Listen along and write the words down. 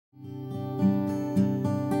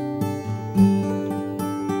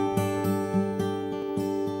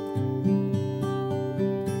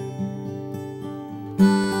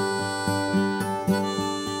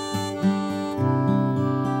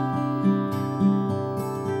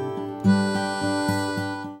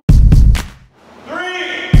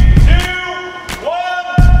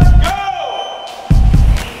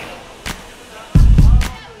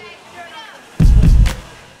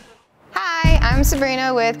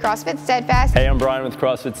with CrossFit Steadfast. Hey, I'm Brian with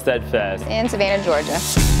CrossFit Steadfast. In Savannah, Georgia.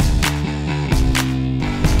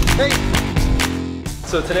 Hey.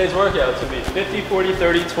 So today's workout will be 50, 40,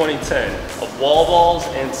 30, 20, 10 of wall balls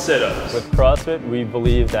and sit-ups. With CrossFit, we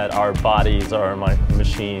believe that our bodies are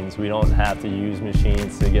machines. We don't have to use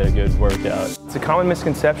machines to get a good workout. It's a common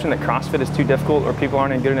misconception that CrossFit is too difficult or people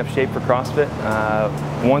aren't in good enough shape for CrossFit.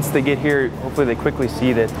 Once they get here, hopefully they quickly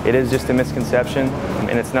see that it is just a misconception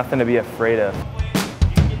and it's nothing to be afraid of.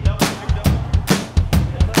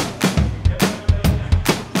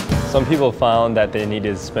 Some people found that they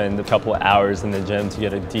needed to spend a couple of hours in the gym to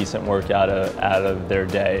get a decent workout out of their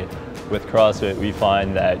day. With CrossFit, we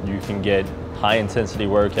find that you can get high-intensity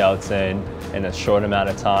workouts in a short amount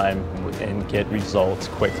of time and get results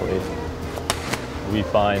quickly. We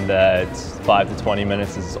find that 5 to 20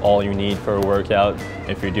 minutes is all you need for a workout.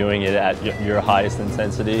 If you're doing it at your highest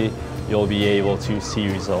intensity, you'll be able to see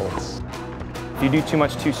results. If you do too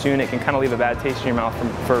much too soon, it can kind of leave a bad taste in your mouth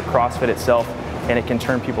for CrossFit itself, and it can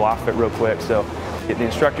turn people off it real quick. So the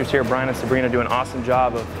instructors here, Brian and Sabrina, do an awesome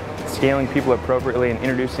job of scaling people appropriately and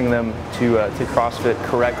introducing them to CrossFit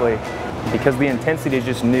correctly, because the intensity is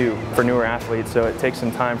just new for newer athletes, so it takes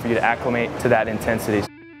some time for you to acclimate to that intensity.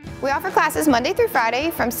 We offer classes Monday through Friday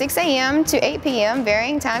from 6 a.m. to 8 p.m.,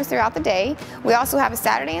 varying times throughout the day. We also have a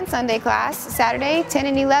Saturday and Sunday class. Saturday, 10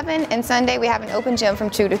 and 11, and Sunday we have an open gym from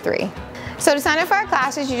 2 to 3. So to sign up for our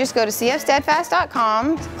classes, you just go to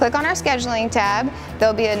cfsteadfast.com, click on our scheduling tab.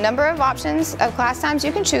 There'll be a number of options of class times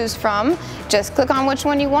you can choose from. Just click on which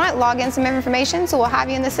one you want, log in some information, so we'll have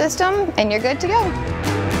you in the system, and you're good to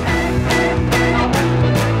go.